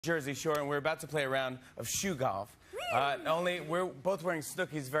Jersey Shore, and we're about to play a round of shoe golf. Only we're both wearing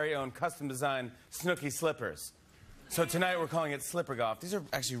Snooki's very own custom-designed Snooki slippers. So tonight we're calling it slipper golf. These are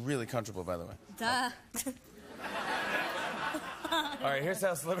actually really comfortable, by the way. Duh. All right, here's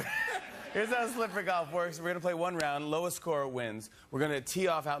how slipper golf works. We're going to play one round. Lowest score wins. We're going to tee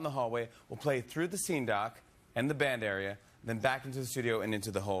off out in the hallway. We'll play through the scene dock and the band area, then back into the studio and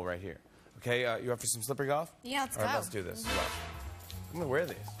into the hole right here. Okay, you up for some slipper golf? Yeah, let's All right, go. let's do this. I'm going to wear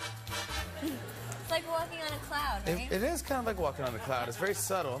these. It's like walking on a cloud, right? It is kind of like walking on a cloud. It's very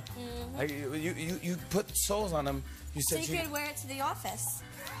subtle. Mm-hmm. Like, you put soles on them. You said so you could wear it to the office.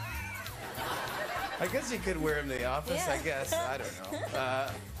 I guess you could wear them to the office, Yeah. I guess. I don't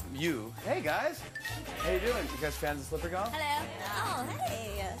know. Hey, guys. How you doing? You guys fans of slipper golf? Hello. Oh,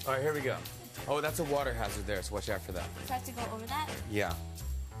 hey. All right, here we go. Oh, that's a water hazard there, so watch out for that. Do I have to go over that? Yeah.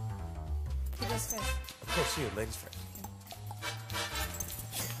 Who goes first? Of course, you. Ladies first.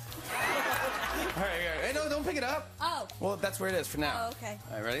 All right, hey, no, don't pick it up. Oh. Well, that's where it is for now. Oh, okay.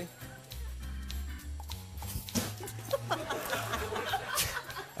 All right, ready?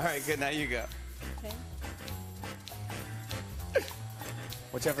 All right, good. Now you go. Okay.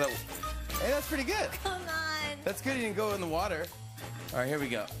 Watch out for that. Hey, that's pretty good. Come on. That's good. You can go in the water. All right, here we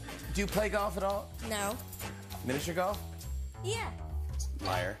go. Do you play golf at all? No. Miniature golf? Yeah.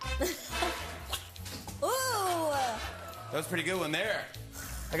 Liar. Ooh. That was a pretty good one there.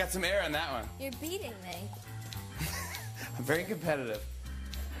 I got some air on that one. You're beating me. I'm very competitive.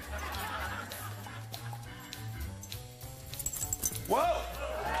 Whoa!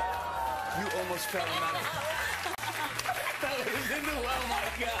 You almost fell in that. That was in the well, my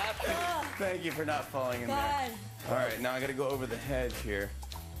God. Thank you for not falling in there. All right, now I got to go over the hedge here.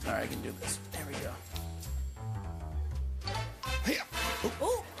 All right, I can do this. There we go. Hey!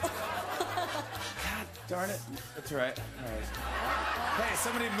 Ooh. God darn it. That's all right. All right. Hey,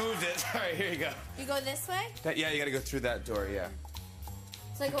 somebody moved it. All right, here you go. You go this way? Yeah, you got to go through that door, yeah.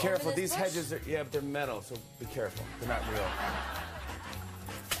 So I go Be careful, over this these bush? hedges are, yeah, but they're metal, so be careful. They're not real.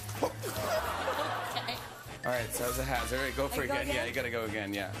 Okay. All right, so that was a hazard. All right, go for it go again. Yeah, again? you got to go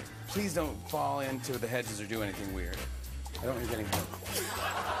again, yeah. Please don't fall into the hedges or do anything weird. I don't want you getting hurt.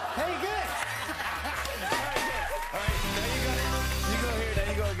 Hey, good! All right, now you go here, now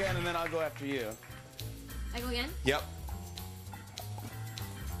you go again, and then I'll go after you. I go again? Yep.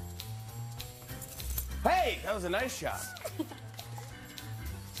 Hey, that was a nice shot.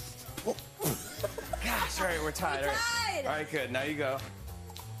 Gosh, all right, we're tied. We're All right. tied. All right, good. Now you go.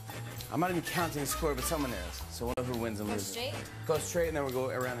 I'm not even counting the score, but someone is. So we'll know who wins and Go loses. straight? Go straight, and then we'll go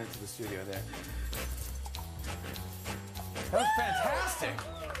around into the studio there. That was fantastic.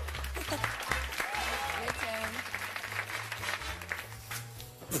 Your turn.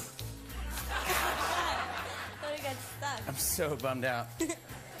 Thought you got stuck. I'm so bummed out. Do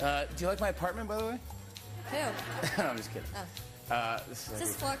you like my apartment, by the way? Who? No, I'm just kidding. Oh. This Is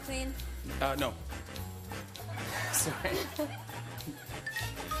this floor clean? no. Sorry.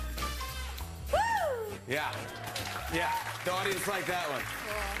 Woo! Yeah. Yeah. The audience liked that one.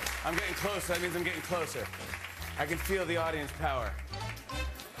 Cool. I'm getting closer. That means I'm getting closer. I can feel the audience power.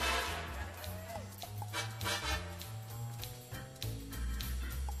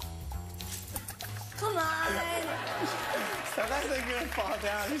 Come on. Stop acting like you're gonna fall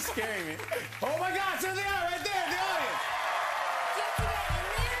down. You're scaring me. Oh my God! There they are, right there, the audience. Do you have to get in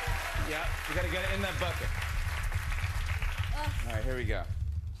there? Yeah, you gotta get it in that bucket. Ugh. All right, here we go.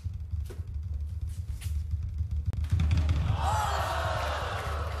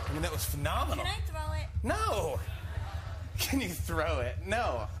 I mean, that was phenomenal. Can I throw it? No. Can you throw it?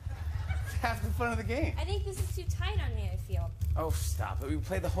 No. Half the fun of the game. I think this is too tight on me, I feel. Oh, stop it. We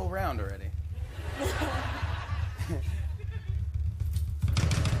played the whole round already.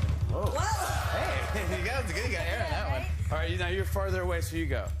 Whoa. Whoa. Hey, you got air on that one. All right, now you're farther away, so you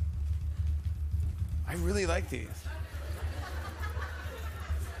go. I really like these.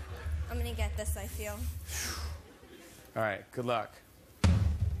 I'm gonna get this, I feel. All right, good luck.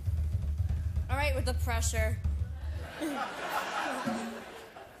 All right, with the pressure. Come on!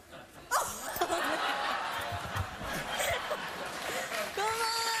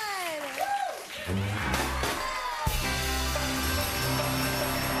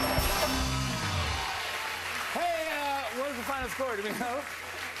 Hey, what was the final score? Do we know?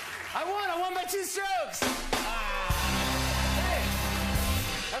 I won by 2 strokes. Hey,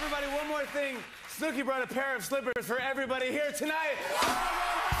 everybody, one more thing. Snooki brought a pair of slippers for everybody here tonight.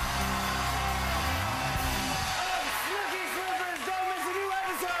 Snooki slippers. Don't miss a new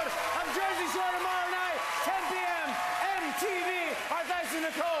episode of Jersey Shore tomorrow night, 10 p.m. MTV. Our thanks to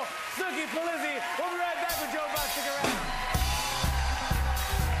Nicole Polizzi. We'll be right back with Joe Buck. Stick around.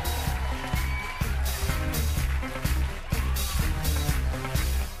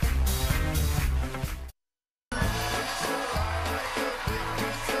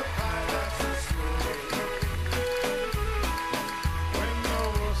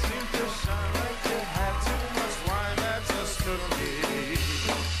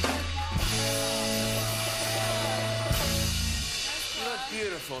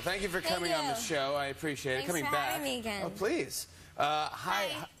 Well, thank you for coming on the show. I appreciate it. Coming for back. having me again. Oh, please. Hi.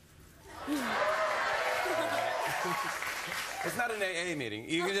 It's not an AA meeting.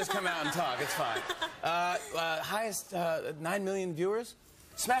 You can just come out and talk. It's fine. Highest 9 million viewers.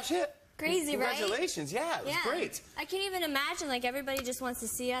 Smash hit. Crazy, right? Congratulations. Yeah, it was great. I can't even imagine, like, everybody just wants to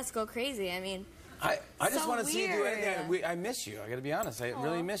see us go crazy. I mean, I just so want to see you do weird. anything. I miss you. I got to be honest. I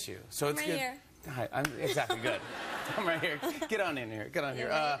really miss you. So I'm it's right good. here. Hi, I'm exactly good. I'm right here. Get on in here. Get on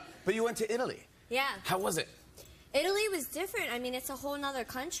here. But you went to Italy. Yeah. How was it? Italy was different. I mean, it's a whole nother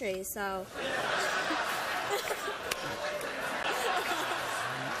country, so...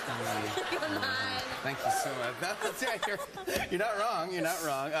 Come on. Thank you so much. That's right. You're not wrong. You're not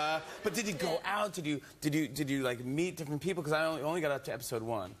wrong. But did you go out? Did you like meet different people? Because I only got up to episode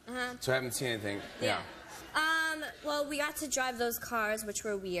 1, so I haven't seen anything. Yeah. Well, we got to drive those cars, which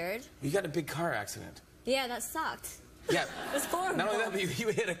were weird. You got a big car accident. Yeah, that sucked. Yeah. It was horrible. Not only that, but you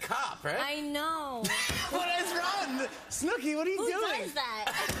hit a cop, right? I know. What is wrong? Snooki, what are you doing? Who does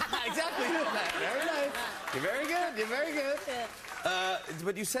that? Exactly. Who does that? Very nice. You're very good. You're very good.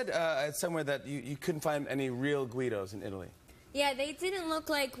 But you said somewhere that you couldn't find any real Guidos in Italy. Yeah, they didn't look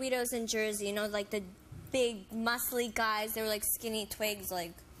like Guidos in Jersey, you know, like the big, muscly guys. They were like skinny twigs,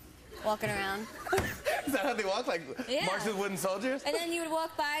 like, walking around. Is that how they walk? Like march with wooden soldiers? And then you would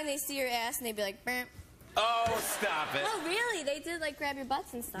walk by and they'd see your ass and they'd be like, Bam. Oh, stop it. No, really, they did like grab your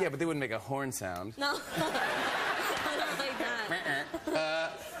butts and stuff. Yeah, but they wouldn't make a horn sound. No. Not like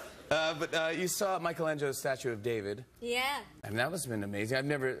that. But you saw Michelangelo's statue of David. Yeah. And that must have been amazing. I've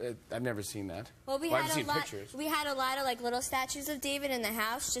never seen that. Well, I've seen pictures. We had a lot of like little statues of David in the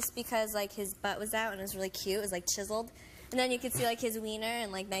house just because like his butt was out and it was really cute. It was like chiseled. And then you could see like his wiener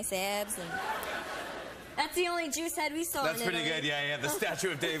and like nice abs and that's the only Jewish head we saw. That's pretty good. Yeah, the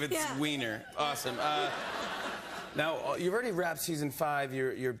statue of David's wiener. Awesome. Now, you've already wrapped season 5.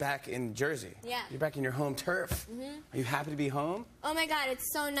 You're back in Jersey. Yeah. You're back in your home turf. Are you happy to be home? Oh my God,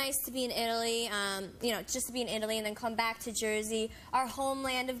 it's so nice to be in Italy. You know, just to be in Italy and then come back to Jersey, our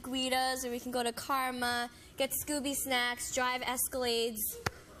homeland of Guidos, where we can go to Karma, get Scooby snacks, drive Escalades.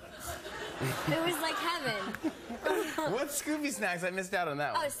 It was like heaven. What's Scooby snacks? I missed out on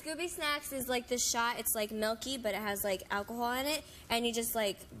that one. Oh, Scooby snacks is like this shot. It's like milky, but it has like alcohol in it, and you just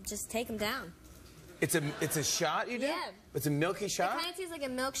take them down. It's a shot you do? Yeah. It's a milky shot? It kind of tastes like a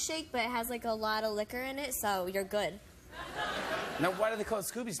milkshake, but it has like a lot of liquor in it, so you're good. Now, why do they call it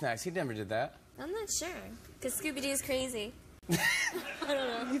Scooby snacks? He never did that. I'm not sure, because Scooby-Doo's crazy. I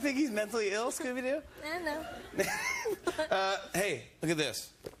don't know. You think he's mentally ill, Scooby-Doo? I don't know. Hey, look at this.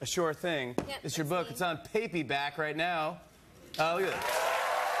 A Sure Thing. Yep, It's your that's book. me. It's on paperback right now. Look at this.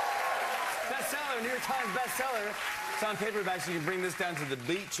 Bestseller, New York Times bestseller. It's on paperback, so you can bring this down to the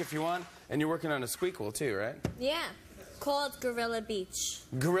beach if you want. And you're working on a squeakquel, too, right? Yeah. Called Gorilla Beach.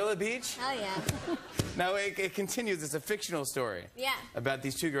 Gorilla Beach? Oh, yeah. Now, it continues. It's a fictional story. Yeah. About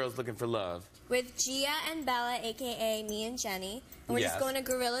these 2 girls looking for love. With Gia and Bella, a.k.a. me and Jenny. And we're just going to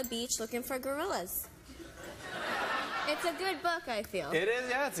Gorilla Beach looking for gorillas. It's a good book, I feel. It is?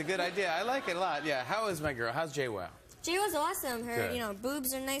 Yeah, it's a good idea. I like it a lot. Yeah. How is my girl? How's JWoww? Gia was awesome. Her, Good. you know,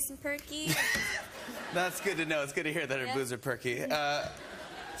 boobs are nice and perky. That's good to know. It's good to hear that her boobs are perky.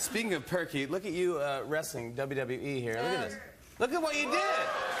 Speaking of perky, look at you wrestling WWE here. Look at this. Look at what you did.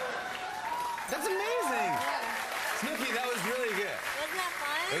 That's amazing. Snooki, that was really good. Wasn't that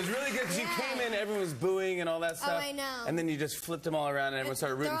fun? It was really good because you came in, everyone was booing and all that stuff. Oh, I know. And then you just flipped them all around and everyone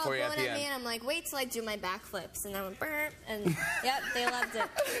started rooting for you at the They're all going end. at me and I'm like, wait till I do my backflips. And I went, burp. And yep, they loved it.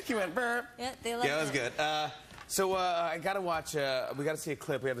 You went burp. Yep, they loved it. Yeah, that was good. So I got to watch, we got to see a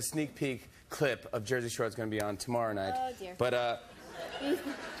clip. We have a sneak peek clip of Jersey Shore. It's going to be on tomorrow night. Oh, dear. But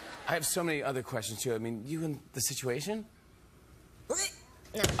I have so many other questions, too. I mean, you and the situation?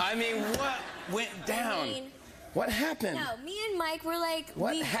 No. I mean, what went down? What happened? No, me and Mike were like...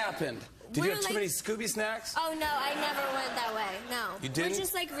 What happened? Did you have too like, many Scooby snacks? Oh, no, I never went that way. No. You didn't? We're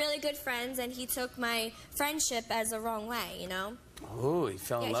just like really good friends, and he took my friendship as the wrong way, you know? Oh, he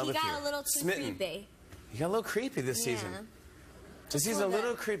fell in love with you. he got a little too creepy. You got a little creepy this season. This season's a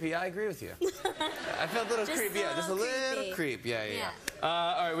little creepy. I agree with you. I felt a little creepy. Yeah, just a little creep. Yeah.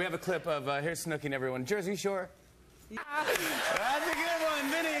 All right, we have a clip of here's Snooki and everyone. Jersey Shore. That's a good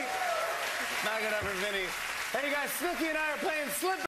one, Vinny. Knock it up for Vinny. Hey, guys, Snooki and I are playing Slip.